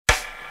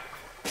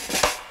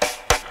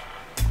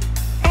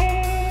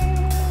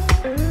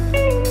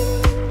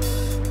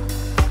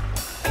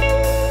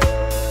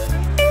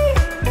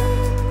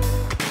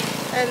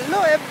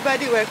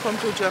everybody, welcome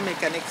to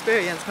Jamaican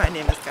Experience. My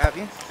name is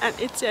Gabi. And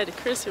it's the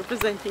Chris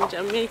representing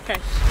Jamaica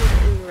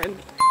here in Red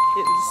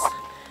Hills,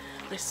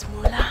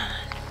 Westmoreland.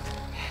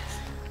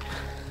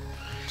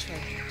 Try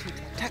to take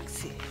a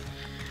taxi.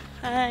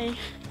 Hi.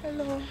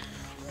 Hello.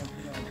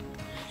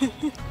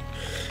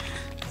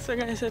 So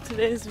guys, for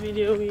today's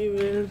video we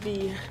will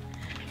be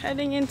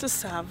heading into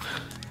Sav.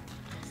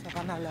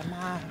 Savannah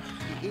Lamar,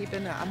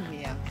 even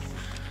Amia.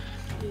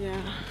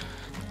 Yeah.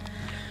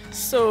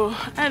 So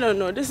I don't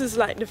know, this is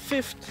like the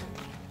 5th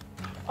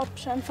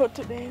option for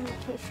today,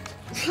 the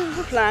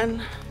 5th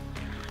plan.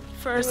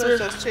 First We're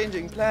just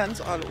changing plans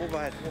all over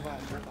and over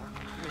and over.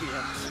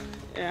 Millions.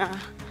 Yeah.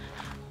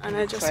 And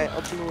I just try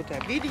upload a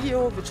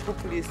video which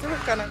hopefully is still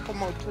gonna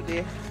come out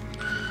today.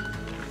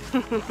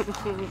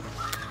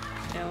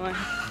 Yeah, man.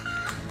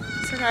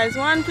 So guys,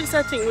 one piece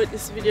of thing with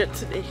this video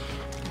today,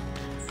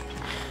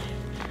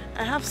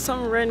 I have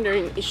some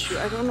rendering issue.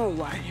 I don't know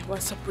why.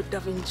 What's up with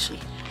DaVinci?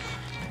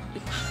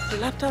 The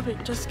laptop,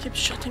 it just keeps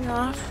shutting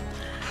off,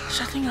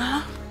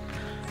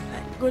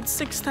 like good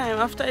 6 times.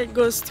 After it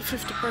goes to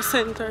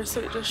 50% or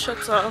so, it just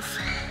shuts off.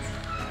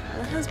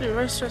 And it has been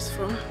very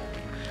stressful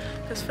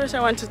because first I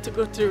wanted to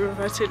go to the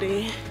river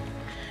today,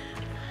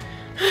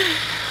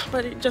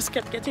 but it just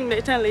kept getting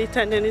later and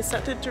later, and then it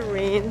started to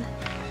rain.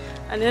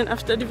 And then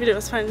after the video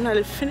was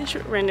finally finished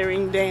with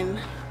rendering, then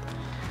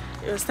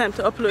it was time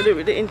to upload it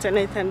with the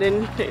internet, and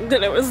then the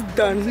internet was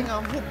done.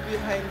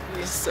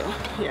 So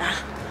yeah,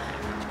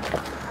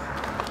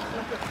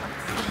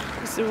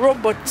 it's the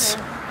robots.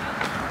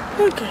 Yeah.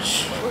 Oh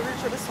gosh. We're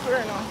reaching the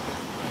square now.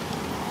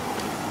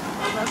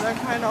 Another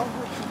kind of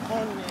hook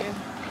on me.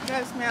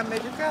 Guys, me a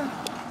medical.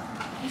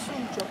 You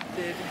shouldn't drop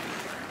dead.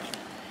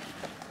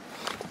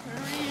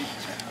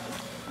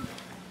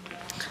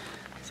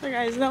 So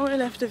guys, now we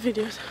left the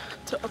video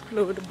to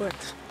upload,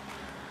 but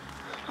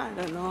I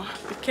don't know,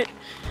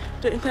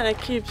 the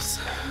internet keeps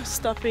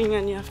stopping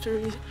and you have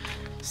to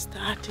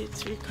restart it,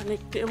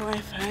 reconnect the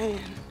Wi-Fi,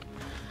 and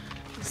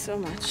so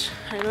much.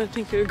 I don't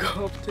think we'll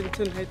go up till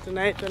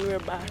tonight when we're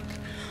back.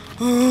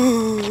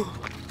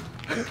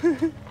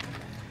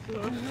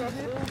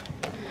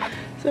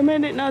 So I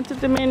made it now to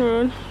the main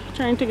road,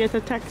 trying to get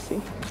a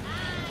taxi.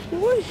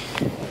 Oy.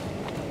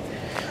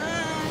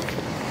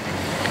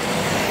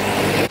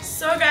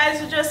 So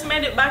guys, we just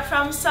made it back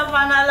from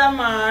Savannah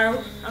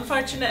Lamar.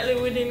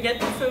 Unfortunately, we didn't get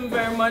to film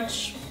very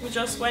much. We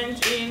just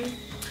went in,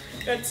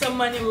 got some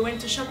money, we went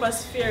to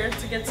Shoppers Fair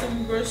to get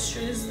some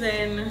groceries,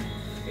 then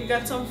we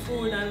got some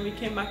food and we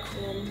came back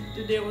home.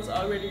 The day was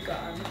already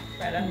gone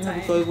by that time.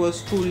 Because it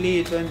was too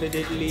late when they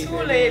did leave.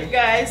 Too late,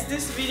 guys.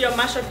 This video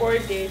mashed up our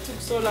day. It took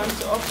so long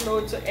to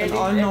upload, to edit. And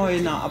all now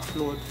in our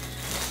upload.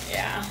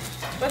 Yeah.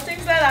 But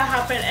things like that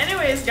happen.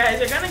 Anyways, guys,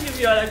 we're gonna give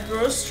you all a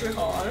grocery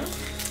haul.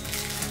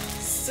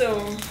 So,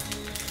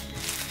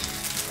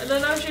 I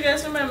don't know if you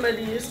guys remember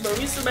these, but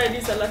we used to buy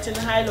these a lot in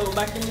Hilo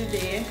back in the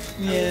day.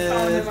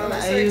 Yes, and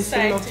I used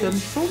to love them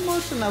so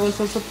much, and I was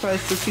so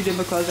surprised to see them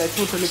because I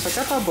totally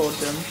forgot about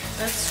them.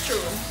 That's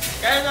true.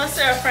 Guys, I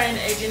see a frying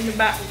egg in the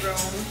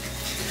background.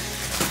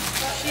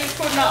 She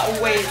could not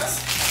wait.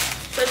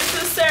 So this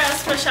is Sarah's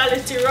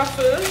specialty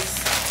ruffles.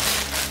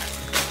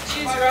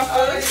 Cheese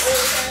ruffles.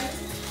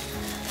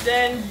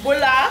 Then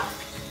bulla.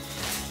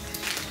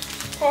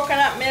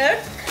 Coconut milk.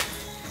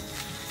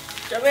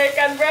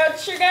 Jamaican brown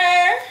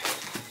sugar.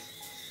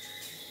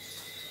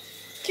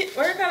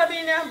 We're gonna be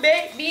in here,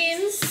 baked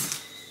beans.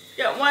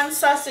 Got 1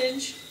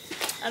 sausage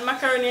and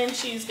macaroni and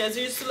cheese, guys.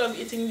 We used to love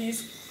eating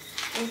these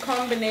in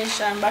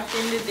combination back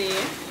in the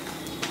day.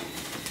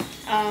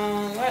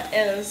 What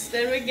else?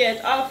 Then we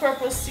get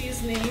all-purpose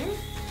seasoning.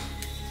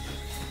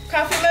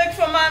 Coffee milk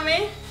for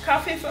mommy.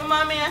 Coffee for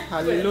mommy.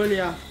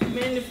 Hallelujah.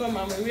 Mainly for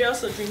mommy. We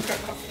also drink her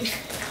coffee.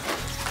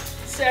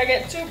 So I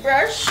get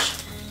toothbrush.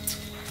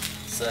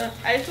 So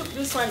I took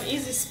this one,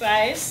 Easy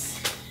Spice.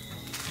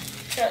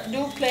 Got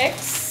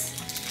Duplex,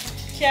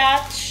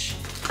 Catch,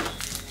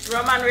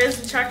 rum and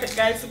raisin chocolate,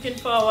 guys. Looking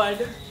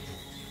forward.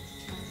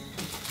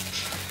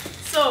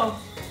 So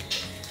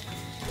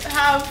we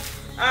have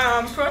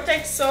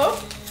Protect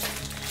soap,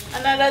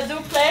 another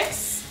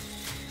Duplex.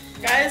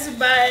 Guys, we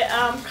buy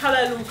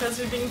Callaloo because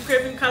we've been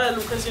craving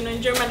Callaloo because, you know,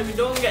 in Germany we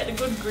don't get the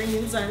good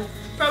greens, and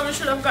probably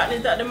should have gotten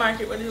it at the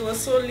market, but it was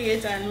so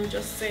late and we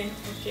just saying,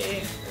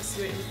 okay, let's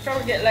wait. We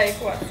probably get like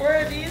what, 4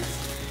 of these?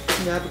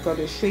 Yeah, because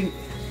they shrink.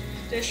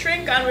 They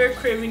shrink and we're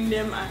craving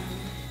them, and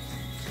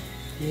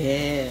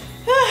yeah.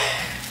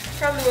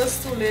 probably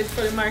was too late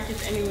for the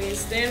market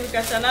anyways. Then we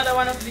got another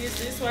one of these.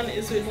 This one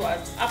is with what?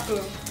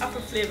 Apple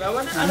flavor.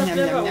 What the other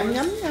flavor was?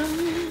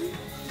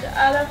 The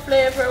other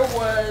flavor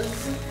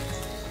was,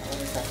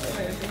 what is that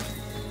flavor?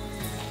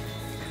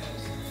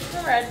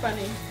 Alright,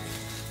 funny.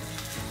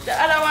 The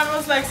other one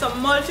was like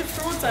some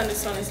multi-fruits, and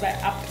this one is like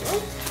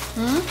apple.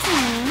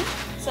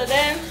 So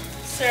then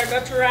Sarah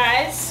got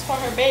rice for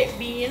her baked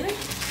bean. I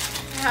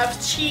have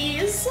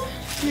cheese.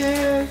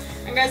 Yeah.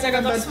 And guys, I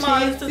got a small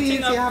little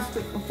thing of... You have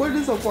to hold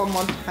this up one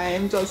more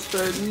time, just for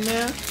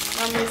there.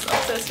 Mommy's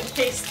obsessed with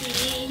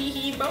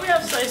pasty. But we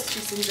have sliced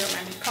cheese in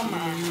Germany. Come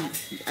on.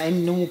 I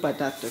know, but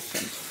that's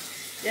different.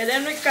 Yeah,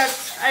 then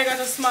I got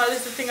a small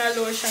little thing of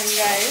lotion,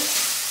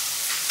 guys.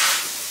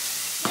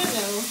 You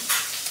know.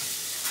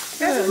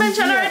 Guys, I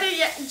mentioned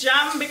already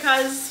jam,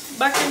 because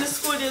back in the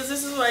school days,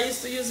 this is what I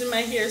used to use in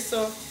my hair,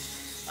 so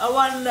I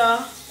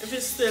wonder if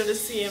it's still the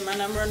same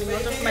and I'm running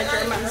out of my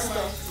German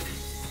stuff.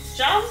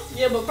 Jam?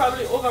 Yeah, but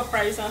probably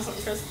overpriced and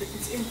something because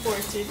it's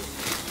imported.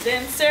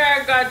 Then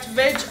Sarah got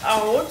veg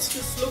out.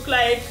 This look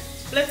like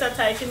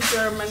Blätterteig in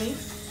Germany.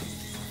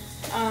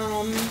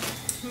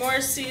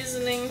 More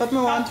seasoning. But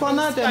I want one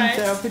of them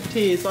there for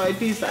tea, so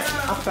it is like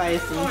a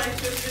pricing.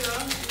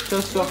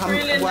 Just to have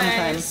really one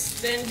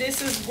nice. time. Then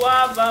this is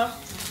guava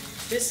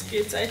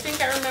biscuits. I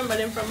think I remember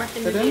them from back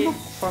in the day.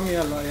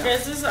 Formula, yeah.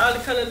 Guys, this is all the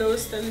color I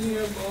was telling you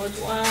about.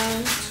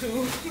 1,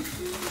 2,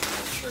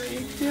 3.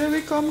 Here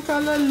we come,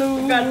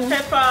 Kalaloo. We got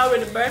pepper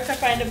with the bird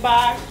pepper in the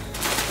back.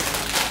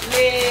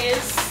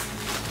 Lace.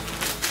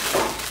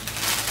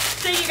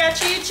 So you got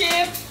cheese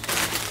chip.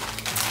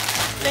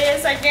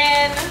 Lace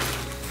again.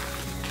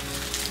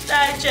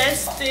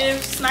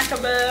 Digestive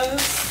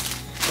snackables.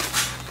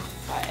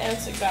 What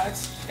else we got?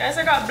 Guys,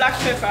 I got black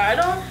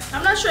pepper.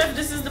 I'm not sure if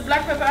this is the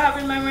black pepper I have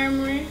in my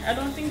memory. I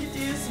don't think it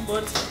is,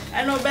 but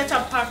I know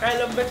Better Pack. I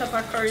love Better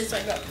Pack curry, so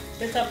I got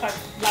Better Pack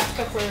black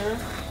pepper.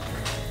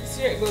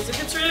 See here it goes. If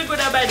it's really good,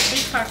 I buy the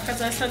big pack,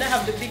 because I said I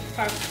have the big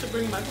pack to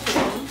bring back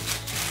home.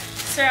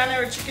 Sarah and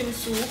her chicken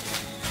soup.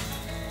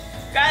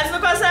 Guys,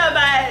 look what I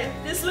buy.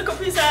 This little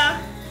piece of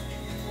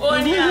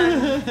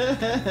onion.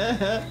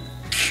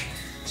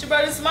 She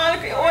bought a small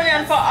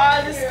onion for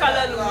all this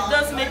color. It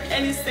doesn't make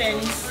any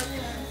sense.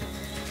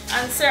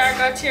 And Sarah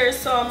got here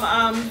some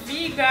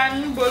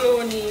vegan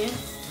bologna.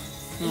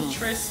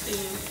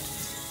 Interesting.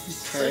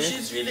 So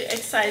she's really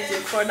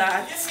excited for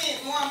that.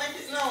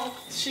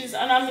 She's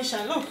on a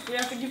mission. Look, we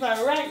have to give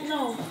her right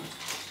now.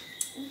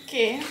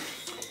 Okay.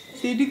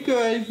 See the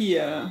girl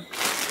here.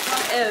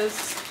 What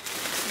else?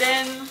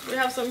 Then we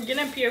have some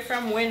guinea pig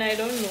from when I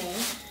don't know.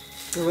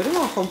 Where do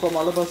you come from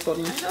all of a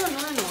sudden? I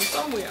don't know,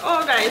 somewhere.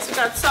 Oh guys, we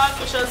got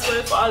saltfish as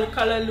well for all the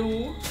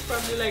Kalaloo.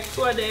 Probably like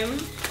 2 of them.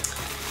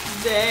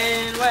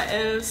 Then what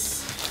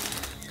else?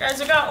 Guys,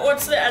 we got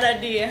oats the other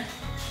day.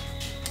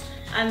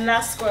 And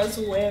Lasco as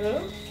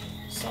well.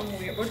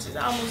 Somewhere, but it's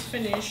almost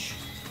finished.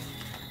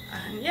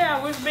 And yeah,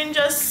 we've been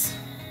just...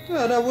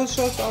 Yeah, that was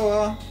just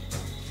our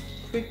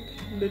quick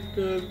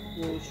little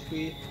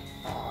grocery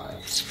haul.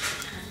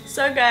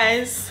 So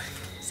guys,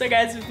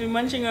 we've been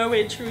munching our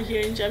way through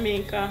here in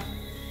Jamaica.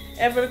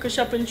 Every little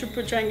shopping trip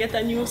we try and get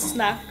a new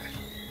snack.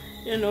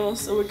 You know,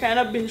 so we kind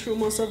of been through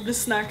most of the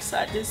snacks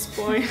at this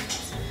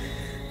point.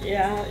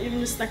 Yeah, even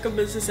the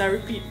snackables is a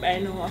repeat by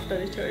now after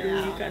the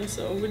 3rd week, and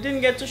so we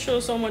didn't get to show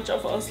so much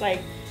of us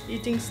like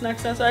eating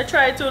snacks, and so I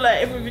try to like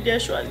every video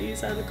show at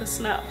least a little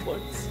snack, but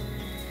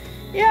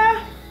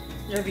yeah.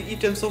 Yeah, we eat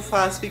them so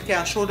fast we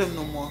can't show them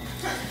no more.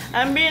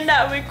 And being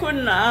that we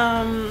couldn't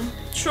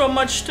show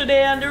much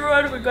today on the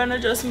road, we're gonna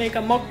just make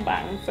a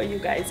mukbang for you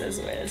guys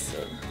as well.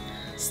 So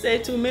stay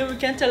tuned. Maybe we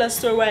can tell a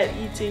story while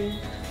eating.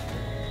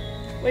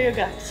 What you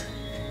got?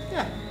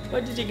 Yeah.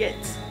 What did you get?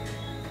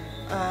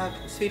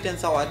 Sweet and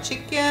sour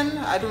chicken.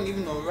 I don't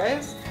even know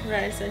rice.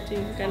 Rice, I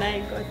think, and I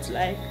got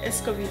like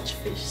escovitch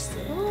fish.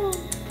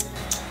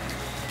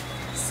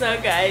 So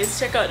guys,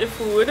 check out the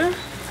food.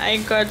 I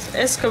got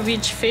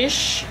escovitch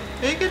fish.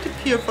 You get the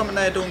pure from and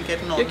I don't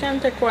get none. You can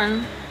take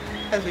one.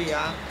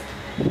 Yeah.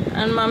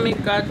 And mommy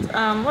got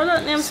what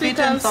that name? Sweet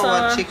and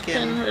sour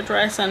chicken with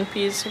rice and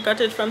peas. We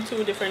got it from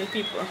 2 different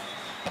people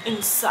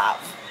in Sav.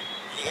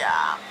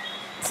 Yeah.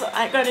 So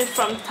I got it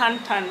from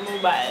Tantan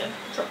Mobile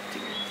Truck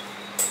Team.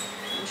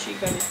 And she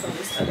got it from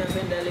this other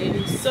vendor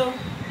lady. So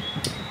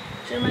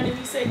Germany,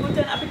 we say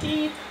guten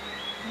appetit.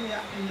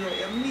 Yeah, enjoy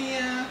your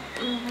meal.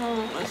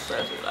 Let's try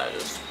it like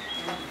this.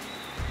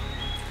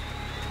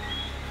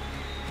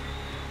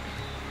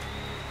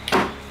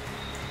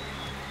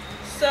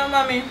 So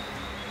mommy,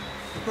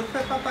 put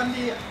pepper on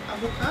the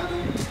avocado.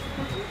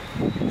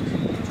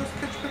 Just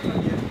catch pepper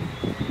here.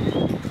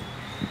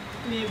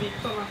 Maybe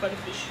come up for the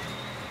fish.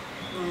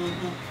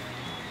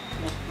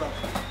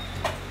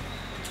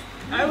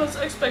 I was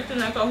expecting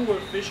like a whole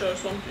fish or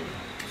something.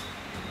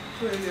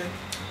 Really?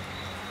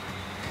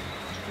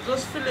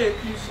 Just fillet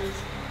pieces.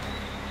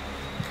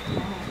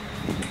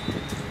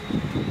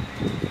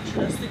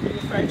 Should I stick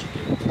with the fried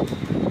chicken?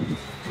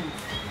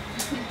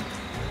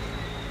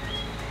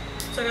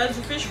 So guys,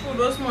 the fish food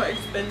was more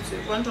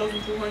expensive,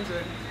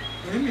 1,200.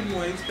 What do you mean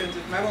more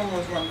expensive? My one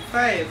was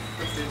 1,500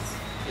 for this.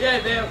 Yeah,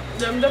 they're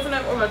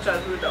definitely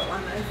overcharged with that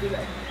one, I feel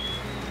like.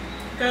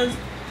 Because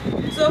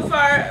so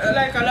far,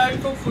 like a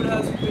large cooked food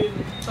has been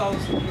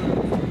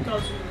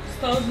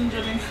 1,000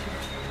 Jamaican.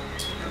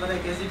 Yeah, but I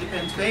guess it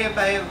depends where you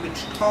buy,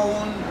 which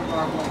town,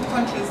 or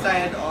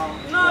countryside, or...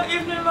 No,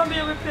 even if I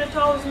be we pay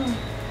 1,000.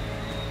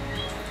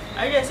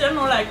 I guess you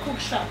know, like cook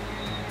shop.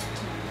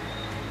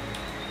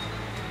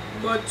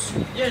 But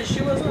yeah,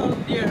 she was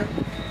out there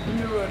in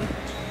the road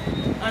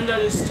under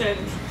this tent.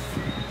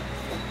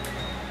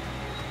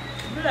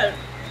 But yeah,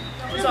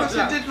 but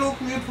she did look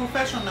real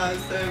professional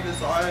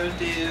service, all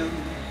the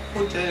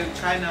hotel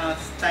kind of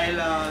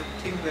style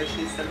thing where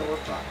she sell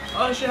water.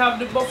 Oh, she have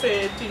the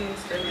buffet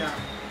things then. Yeah.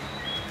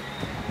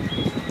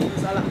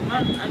 It's a lot,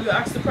 man. And we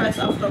asked the price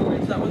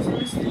afterwards. That was a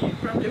mistake.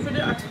 Probably if we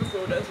didn't ask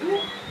before, that's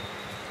it.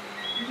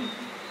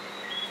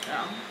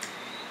 Yeah.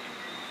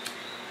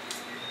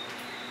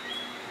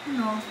 You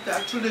know, they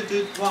actually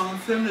did one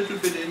film little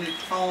bit in the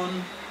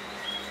town.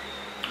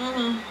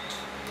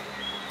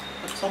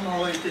 But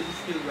somehow it didn't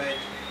feel right.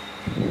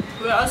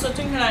 We're also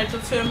thinking like to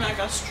film like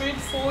a street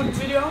food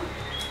video.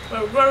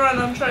 We'll go around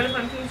and try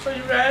different things for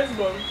you guys,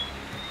 but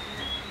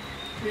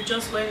we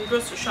just went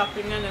grocery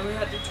shopping and then we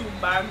had the 2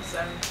 bags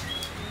and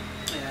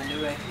yeah,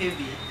 they were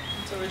heavy.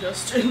 So we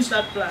just changed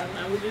that plan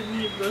and we didn't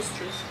need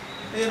groceries.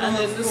 You know, and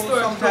then the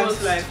store sometimes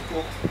closed. life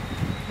go.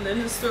 And then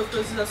the store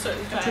closes at a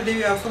certain time. Today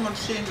we have so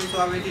much changes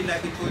already,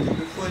 like we told you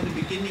before in the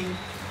beginning,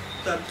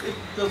 that it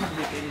doesn't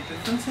make any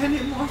difference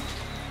anymore.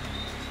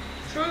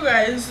 True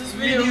guys, this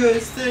video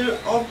is still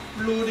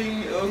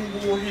uploading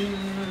going.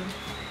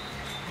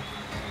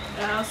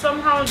 Yeah,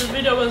 somehow the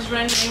video was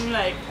rendering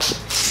like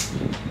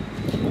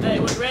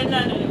it would render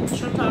and then it would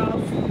shut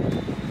off.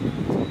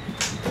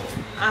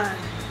 And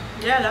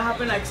yeah, that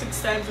happened like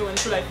 6 times. It went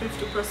to like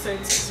 50%,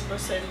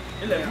 60%,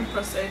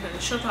 11% and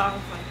it shut off.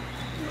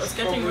 And I was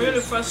getting really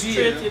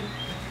frustrated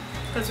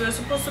because we were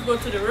supposed to go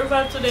to the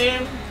river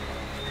today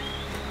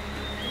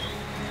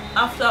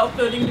after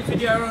uploading the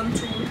video around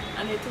 2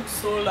 and it took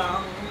so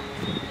long.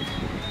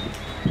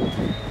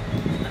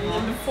 And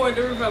then before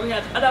the river we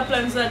had other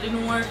plans that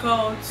didn't work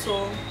out,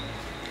 so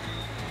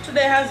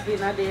today has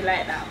been a day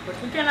like that,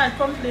 but we cannot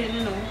complain,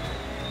 you know.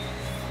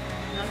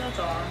 Not at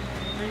all.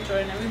 I'm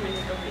enjoying every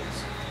minute of it.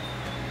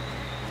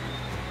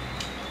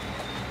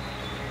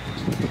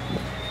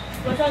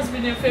 What has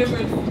been your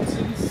favorite food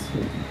since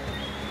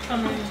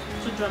coming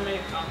to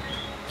Jamaica?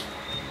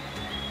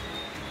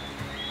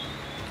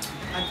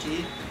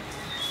 Auntie.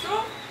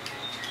 True.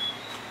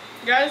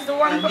 Guys, the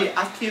one. And the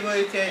ackee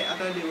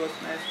other day was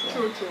nice too.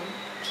 True, true.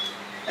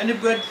 And the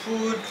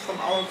breadfruit from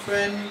our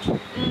friend,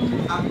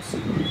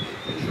 absolutely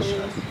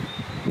delicious.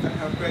 And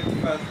her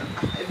breakfast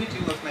and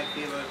everything was my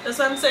favorite. That's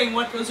what I'm saying.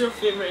 What was your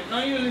favorite?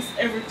 Now you list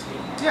everything.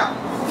 Yeah.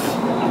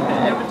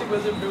 Okay, everything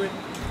was your favorite.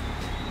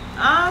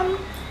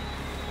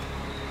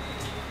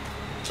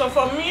 So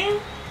for me,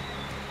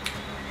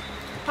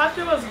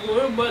 patty was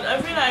good, but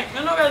I feel like,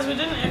 you know guys, we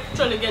didn't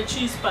actually get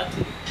cheese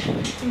patty.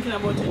 Thinking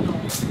about it now.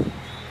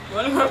 We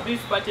only got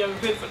beef patty and we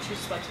paid for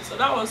cheese patty. So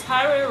that was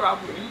highway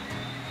robbery.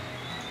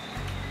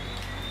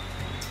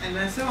 And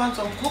I still want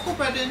some cocoa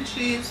bread and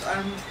cheese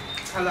and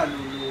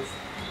kalaloo loaf.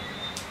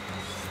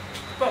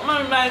 But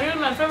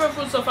my favorite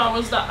food so far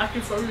was the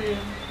ackee for real.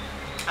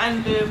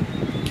 And the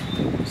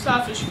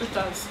starfish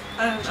fritters.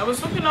 And I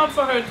was looking out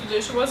for her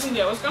today. She wasn't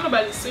there. I was gonna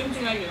buy the same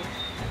thing again.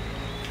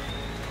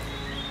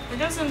 I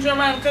guess in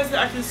Germany, because the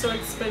ackee is so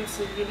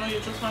expensive, you know, you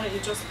just want to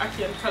eat just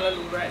ackee and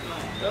kalaloo right now.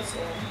 That's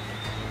all.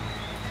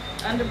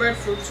 And the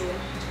breadfruit too.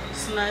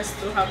 It's nice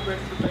to have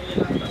breadfruit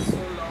again after so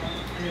long.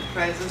 And the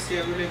prices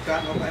here really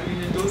gone up. I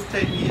mean, in those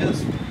 10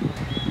 years,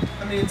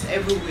 I mean, it's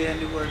everywhere in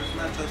the world. It's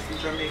not just in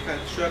Jamaica.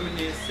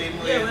 Germany is the same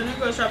way. Yeah, when you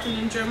go shopping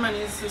in Germany,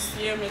 it's the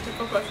same. You take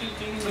up a few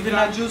things. So they're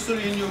not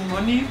usually new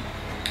money.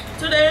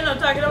 Today, you know,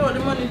 talking about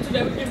the money,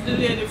 today we give the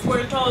lady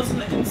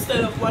 4,000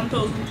 instead of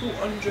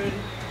 1,200.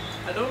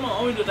 I don't know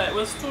how we do that. It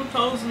was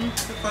 2,000.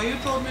 Because you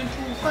told me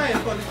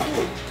 2,500 for the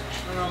food.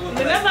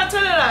 They never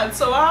tell her that.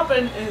 So what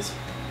happened is,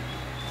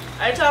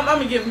 I told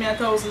mommy give me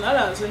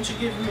 $1,000 when she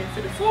gave me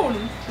for the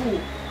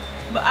food.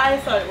 But I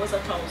thought it was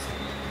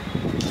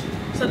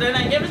 1,000. So then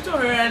I gave it to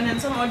her, and then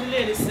somehow the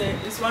lady said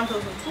it's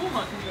 1,200.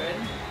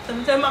 So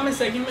I tell mommy,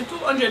 say give me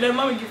 200, then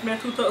mommy give me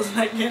 2,000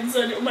 again.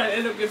 So the woman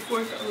ended up with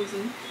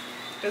 4,000.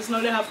 Because now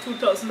they have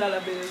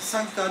 $2,000 bills.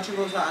 Thank God she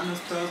was an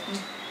honest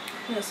person.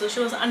 Yeah, so she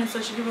was honest,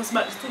 so she gave us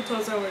back the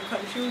 2,000. We were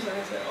confused, and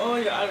I said, oh,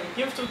 you already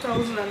give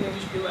 2,000 and then we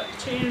should give back the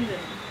change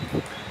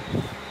and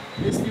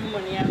this new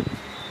money, yeah.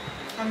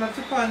 And at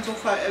the point so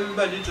far,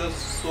 everybody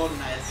just so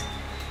nice.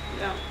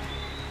 Yeah.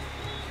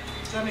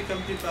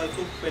 Jamaican people are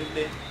so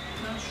friendly.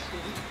 That's true.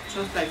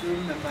 Just like you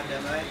remember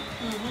them, right?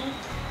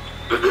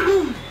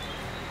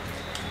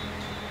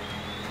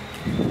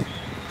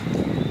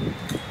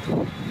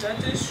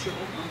 That is true.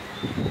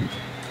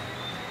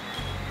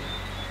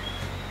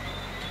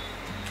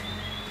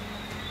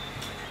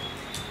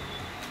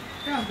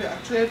 Yeah, we're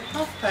actually at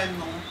half time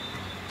now.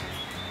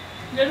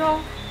 You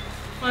know,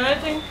 what I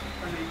think?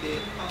 Holiday,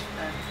 half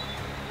time.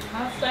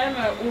 Half time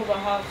or over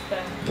half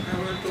time? I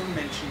will don't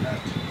mention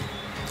that.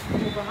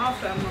 Over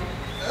half time now.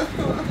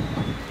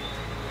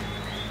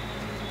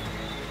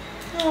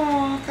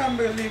 Oh, I can't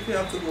believe we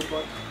have to go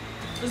back.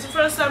 It's the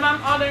first time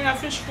I'm ordering a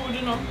fish food,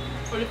 you know.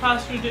 For the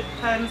past few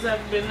times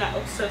I've been like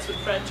obsessed with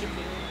fried chicken.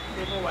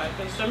 I don't know why,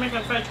 because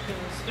Jamaican fried chicken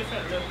is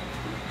different level.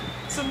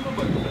 Simple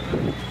but different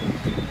level.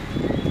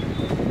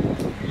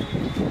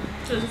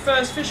 So it's the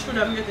first fish food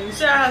I'm getting.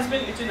 Sarah has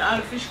been eating all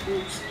the fish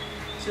foods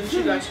since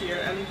she got here,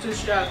 and until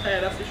she got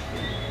tired of fish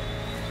food.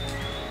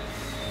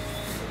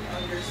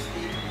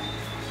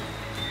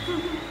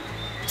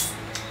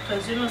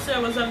 Because you know, say I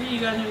was a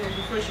vegan, you know,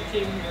 before she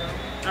came here.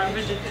 I'm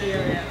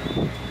vegetarian.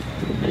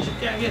 And she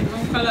can't get no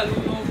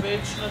callaloo, no veg,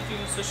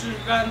 nothing. So she's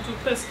gone to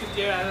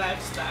pescatarian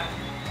lifestyle.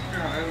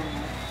 Yeah, I don't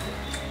know.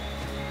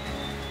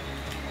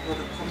 But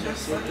it comes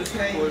Just so for the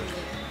difficult.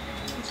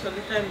 time. So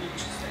the time you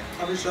just say.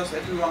 I was just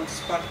at the wrong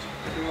spot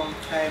at the wrong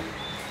time.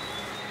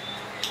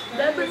 Did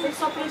I bring the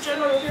supplement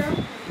out here?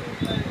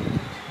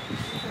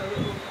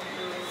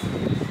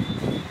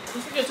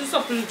 Don't forget to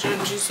supplement,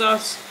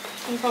 Jesus.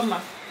 Come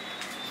back.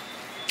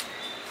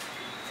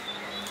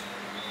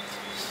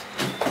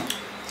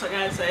 So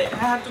guys, I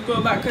had to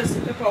go back because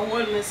the pepper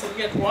hold me to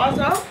get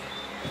water.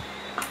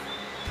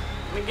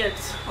 We get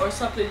our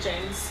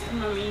supplements, you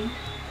know what I mean?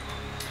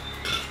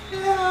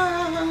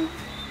 Yeah.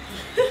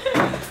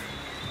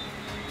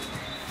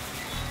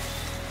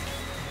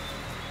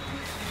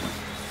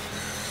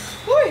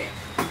 Whoo!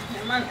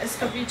 Yeah, man,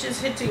 escabeche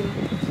is hitting.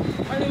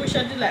 Only wish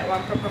I did like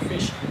one proper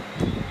fish.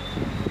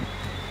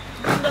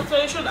 That's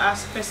why you should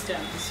ask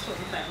questions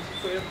sometimes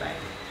before you buy.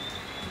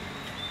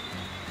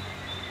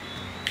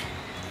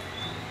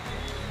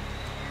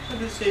 So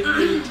they say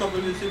really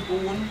trouble with the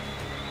bone.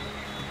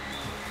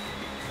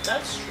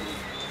 That's true.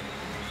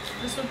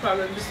 This will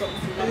probably be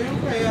something. I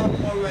think I have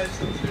more rice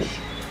than fish.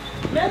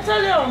 May I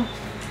tell you?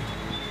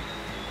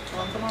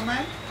 Want some of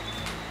mine?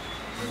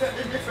 You got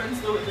the difference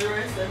though with the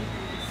rice and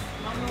peas.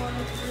 Mama one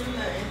looks really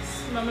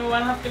nice. Mommy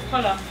one have the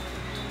color.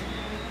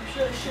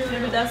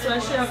 Maybe that's why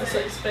she have it so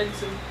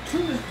expensive.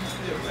 You're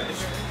right. You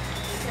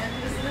can't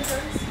use the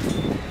difference?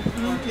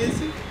 Want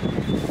tasty?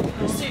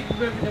 You see,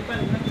 gravy the pan,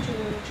 not too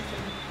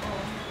chicken.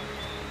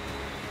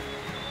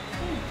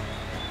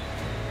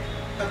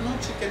 But no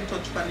chicken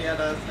touch on the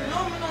other side. No,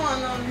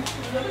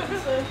 no.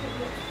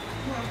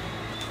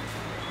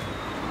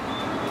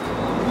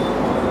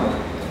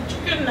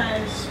 Chicken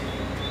nice.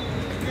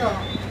 Yeah.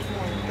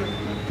 No,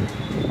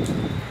 definitely.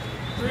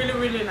 Really,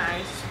 really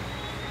nice.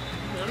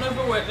 I don't know if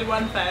it worth the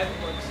 1.5,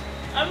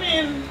 but I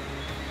mean,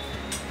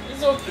 it's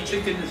The okay.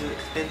 chicken is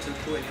expensive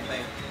too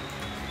anyway.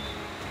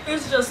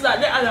 It's just that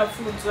the other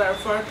foods are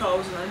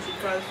 4,000 and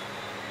because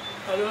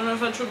I don't know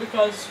if it's true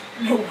because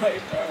no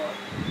white or what.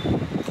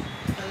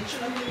 And she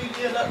not really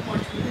give that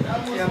much meat.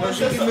 Almost Yeah, but more she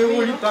just give up me meat,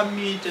 only no? pan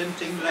meat and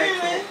things like Really?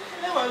 that.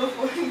 Never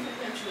before you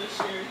can just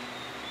share.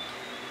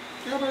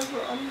 Yeah, but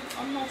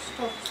I'm not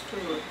stuffed to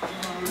it.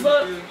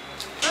 But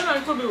I know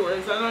it could be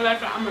worse. I know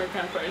like an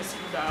American price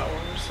either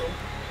or so.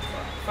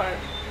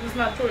 Fine. It's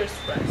not tourist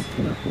price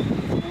either.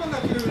 Well, I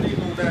don't really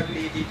know that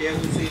lady there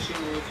who says she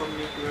knows from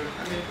Nickel.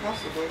 I mean,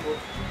 possible, but...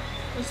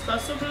 It's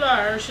possible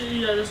or she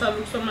either just have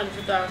look someone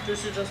to talk to,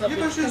 she just have Yeah,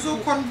 but she's so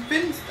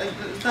convinced.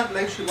 It's not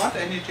like she wants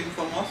anything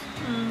from us.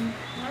 I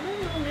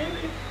don't know,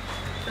 maybe.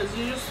 Because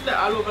you used to be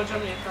all over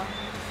Jamaica.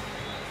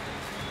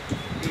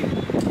 Yeah.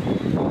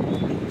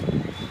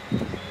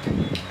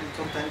 And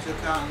sometimes you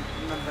can't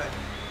remember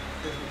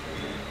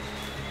everything.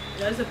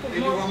 Yes, they put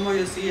Maybe more, one more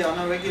you see on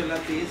a regular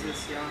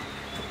basis, yeah.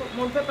 they put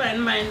more pepper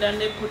in mine than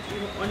they put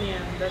in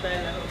onion that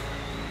I love.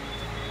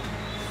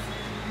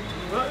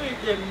 What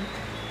eat them?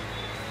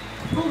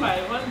 Oh my,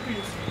 one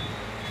piece.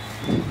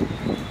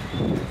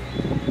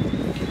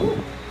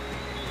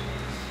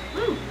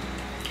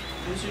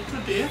 You see,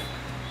 today,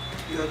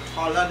 you're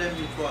taller than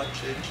me for a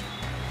change.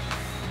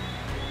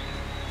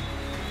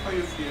 How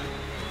you feel?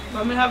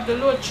 But we have the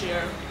low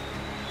chair.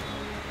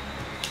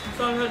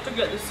 So I had to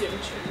get the same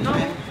chair. No,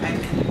 I'm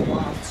in the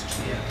boss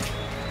chair.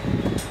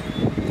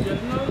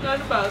 there's no not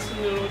the bass in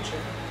the low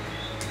chair.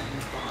 I'm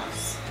the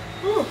boss.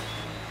 Ooh.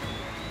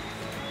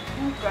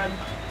 Oh God.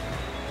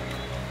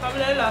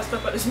 Probably the last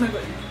pepper is my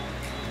body.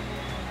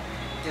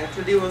 Yeah,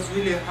 today was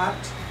really hot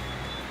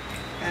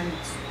and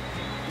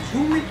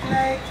humid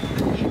like.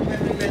 Even when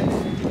we went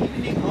in the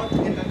evening out to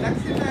get a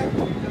taxi back,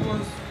 it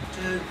was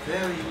still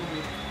very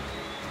humid.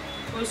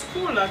 It was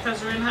cooler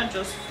because rain had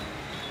just,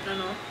 you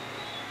know,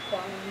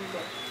 fallen,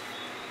 but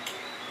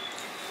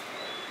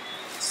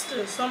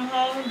still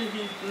somehow the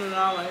heat blew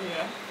over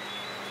here.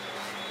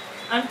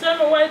 And tell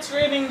me why it's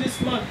raining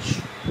this much.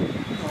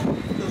 No,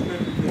 it was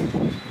very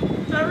good.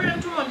 It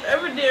rain too much.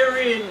 Every day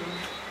rain.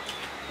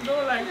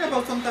 Don't like Yeah, it.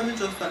 but sometimes it's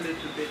just a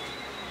little bit.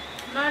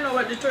 Now I know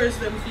what the tourists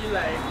them feel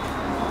like.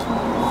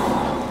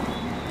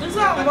 It's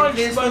Yeah, not but the much,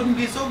 place but wouldn't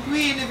be so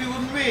green if it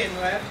wouldn't rain,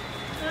 right?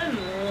 I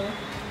know.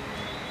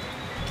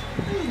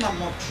 There's not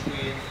much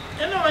rain.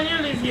 You know, when you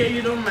live here,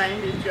 you don't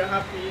mind it. You're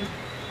happy.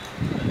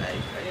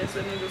 Like, I guess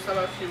when you just have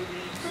a few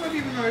weeks. But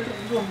even though it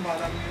don't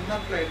bother me,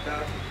 not like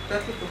that.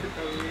 That's a bit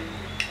of rain.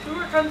 We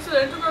were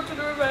considering to go to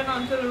the river now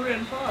until the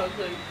rain falls.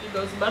 Like, it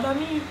doesn't bother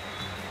me.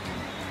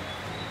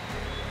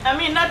 I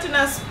mean, not in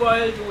a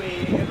spoiled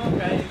way, you know,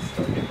 guys.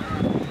 Don't get me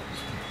wrong.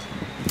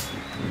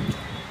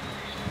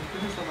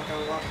 Finish some of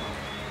that water.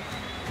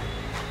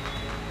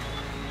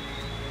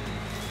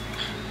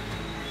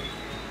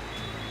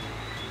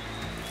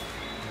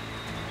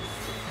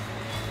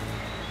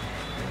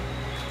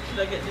 Should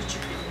I get the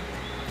chicken?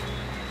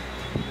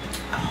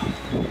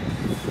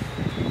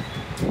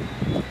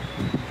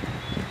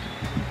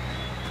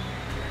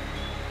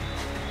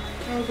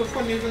 was so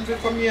funny when they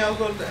come here,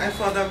 I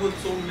thought I would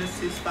so miss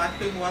the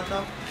sparkling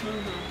water.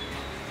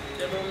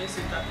 They don't miss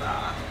it at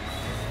all.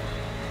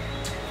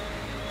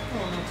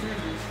 Oh, not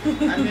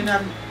really. I mean,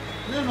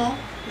 you know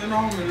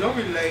how I love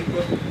it like,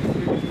 but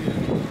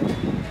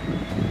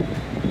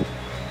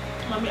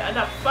Mommy,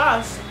 adapt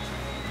fast.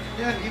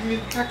 yeah, and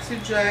even taxi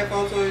drive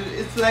also,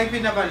 it's like we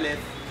never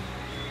left.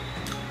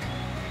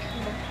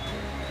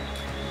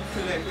 I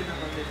feel like we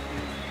never left.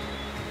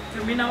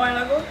 You been a while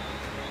ago?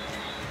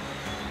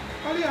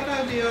 All the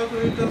other day also,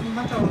 it doesn't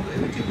matter what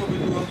everything what we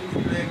do also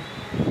feel like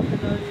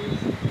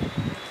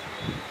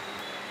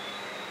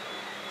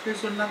feels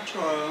so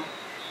natural.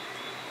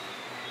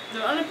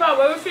 The only part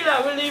where we feel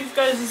like we leave,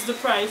 guys, is the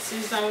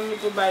prices and when we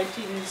go buy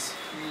things.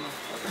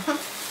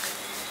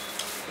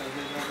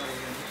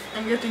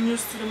 I'm getting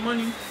used to the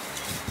money.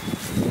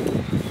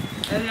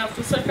 And you have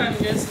to second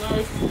guess now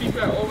if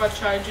people are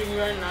overcharging you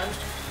or not.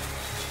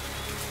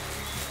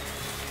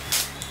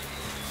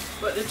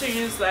 But the thing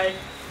is, like,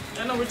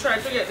 I know we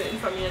tried to get the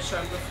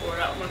information before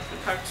how much the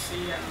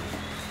taxi and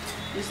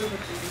these other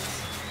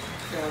things.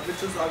 Yeah,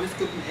 which is always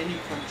good in any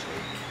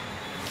country.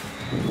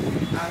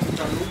 Ask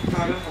the local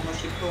how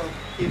much you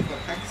pay for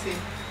taxi.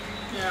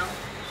 Yeah.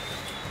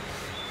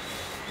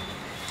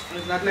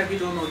 It's not like we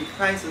don't know the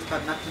prices,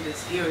 but not in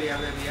this area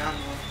where we are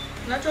now.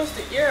 Not just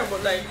the area,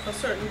 but like for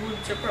certain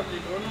goods you probably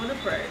don't know the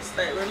price.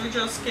 Like when we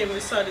just came, we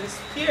saw this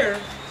pear,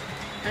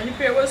 and the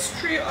pear was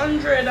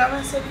 300, and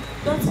I said,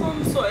 that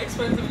sounds so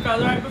expensive,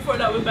 because right before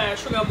that we buy a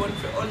sugar bun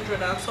for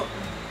 100 and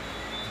something,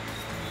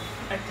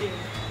 I think.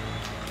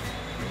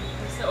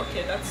 I said,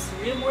 okay, that's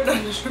way more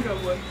than the sugar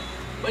bun.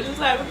 But it's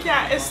like we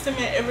can't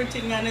estimate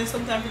everything, and then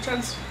sometimes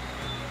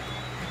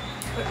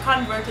we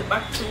convert it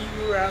back to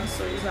euro, and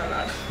so it's a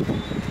lot.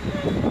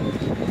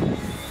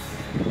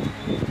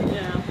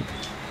 Yeah.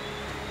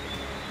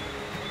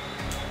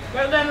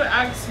 Well, then we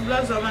asked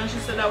Blossom, and she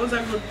said that was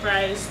a good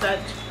price, that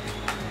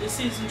the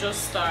season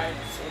just started,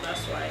 so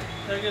that's why.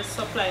 I guess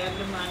supply and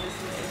demand is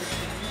in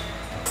everything.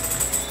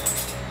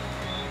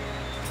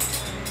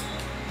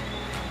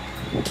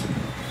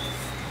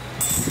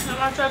 I'm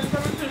gonna try to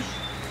pepper fish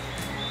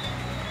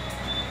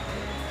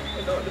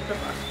without the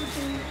pepper.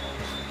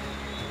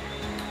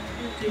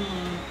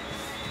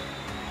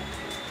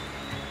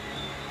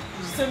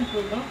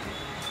 Simple, no?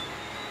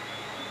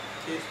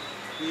 It's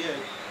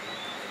weird.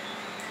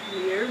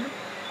 Weird.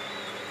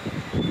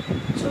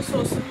 It's just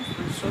so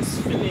simple. It's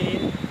just filet.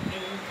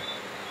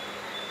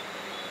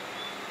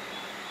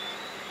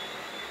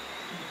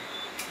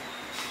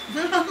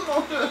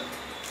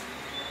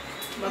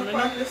 But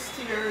on the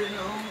steer, you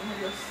know, I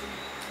just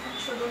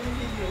show them the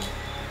video.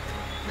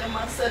 Them I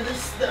said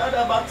this, the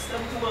other box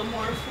them hold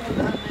more food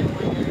than them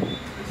when you're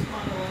the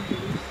smaller one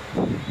use.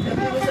 Them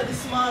people said the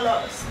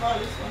smallest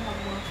one have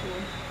more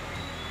food.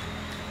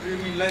 You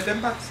mean like them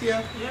packs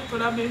here? Yeah,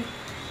 could that be?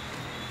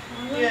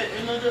 Yeah,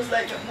 you know, just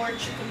like get more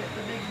chicken at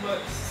the big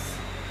box.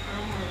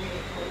 And more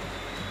meat, but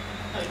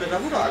But I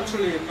would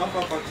actually enough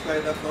of a box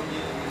like that for me.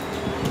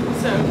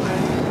 So,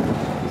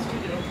 this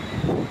video.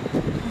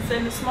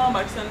 Then the small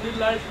box and the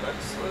large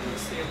box was the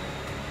same.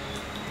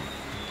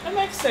 That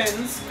makes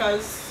sense,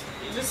 because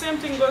the same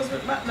thing goes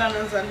with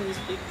McDonald's and these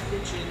big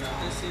food chains.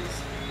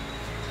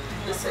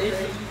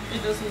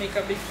 It doesn't make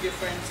a big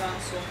difference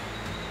also.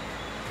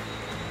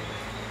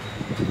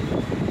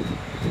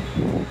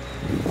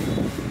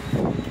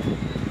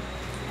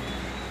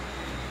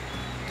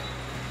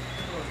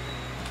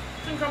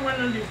 I think I'm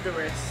gonna leave the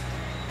rest.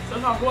 So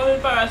if I hold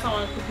it by rice, I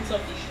want to cook this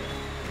up this year.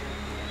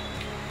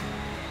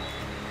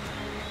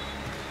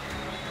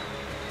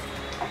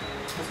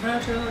 Because when I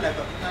tell you like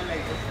I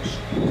like the fish.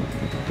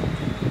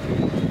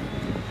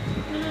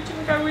 I don't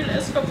think I will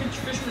escovitch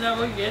fish we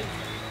never get.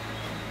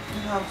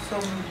 You have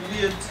some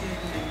weird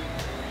seasoning.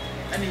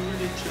 And it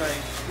really dry.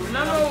 I don't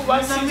know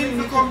what seasoning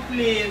to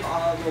complain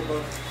all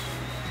over.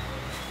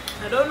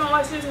 I don't know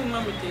what seasoning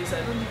mommy tastes.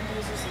 I don't think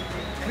this is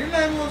seasoning. And the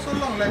line was so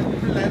long, like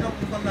people line up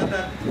in front of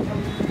that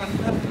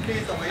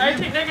place. I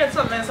think they get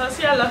something else. I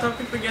see a lot of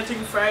people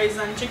getting fries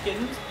and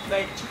chicken,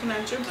 like chicken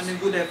and chips. And they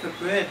go there for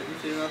bread.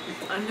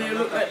 And they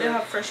look like they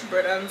have fresh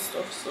bread and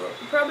stuff. So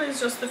probably it's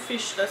just the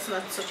fish that's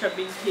not such a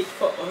big hit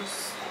for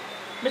us.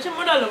 But I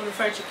would love the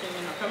fried chicken,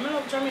 you know. Because I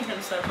love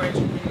Jamaican style fried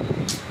chicken.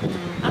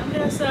 I'm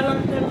there so a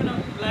long time, you know.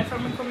 Like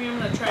from me coming here, I'm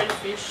going to try the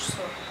fish.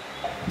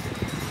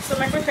 So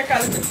I'm going to take a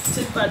little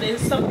tip of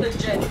this, stop the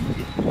jelly.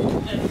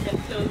 And we can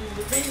close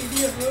the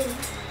video.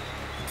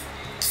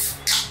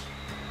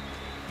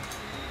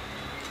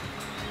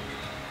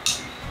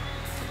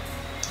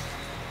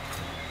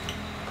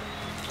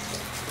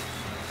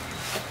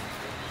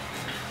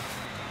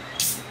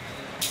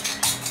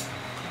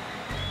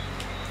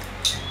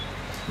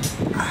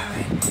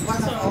 Alright,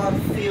 one of our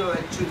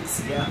favorite drinks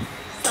here.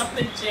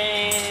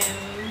 Suppligen,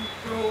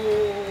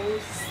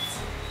 roast.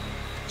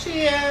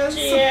 Cheers!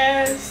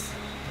 Cheers!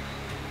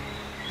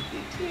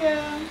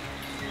 Cheers!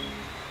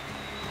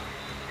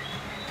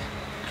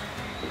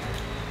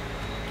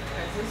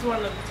 This is one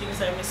of the things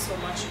I miss so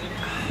much in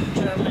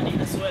Germany,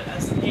 as well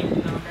as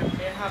eggnog.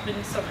 They're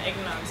having some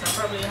eggnogs. I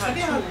probably had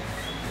two.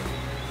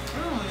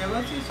 Oh, you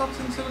ever see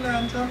something similar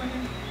in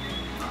Germany?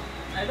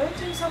 I don't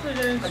think so.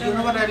 But you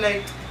know what I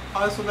like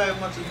also very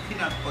much is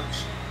peanut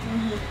punch.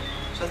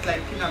 Just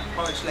like peanut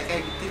punch, like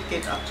I did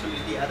get actually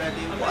the other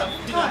day. One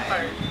Peanut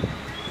punch.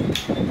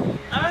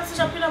 I was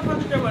such a peanut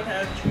punch girl, but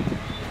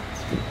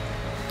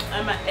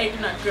I'm an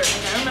eggnog girl.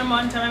 And I remember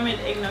one time I made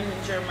eggnog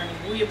in Germany,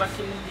 way back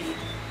in the day.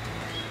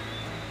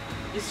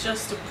 It's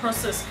just the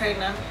process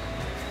kind of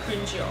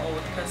cringe you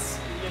out because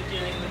you're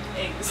dealing with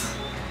eggs.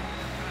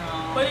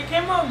 But it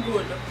came out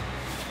good.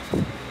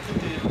 It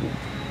did.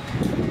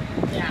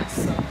 Yeah,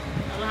 so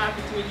I'm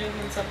happy to be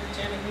drinking something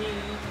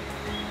Jamaican.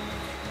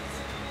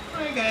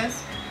 Alright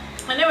guys.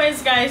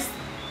 Anyways guys,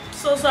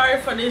 so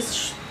sorry for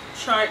this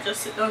short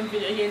just sit down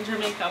video here in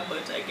Jamaica,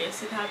 but I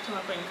guess it had to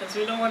happen because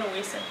we don't want to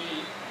waste a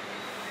day.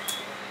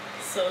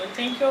 So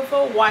thank you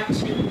for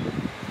watching.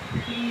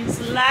 Please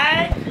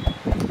like,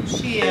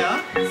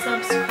 Share,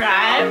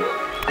 subscribe,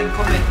 and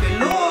comment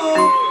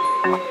below.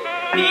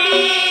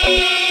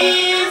 peace.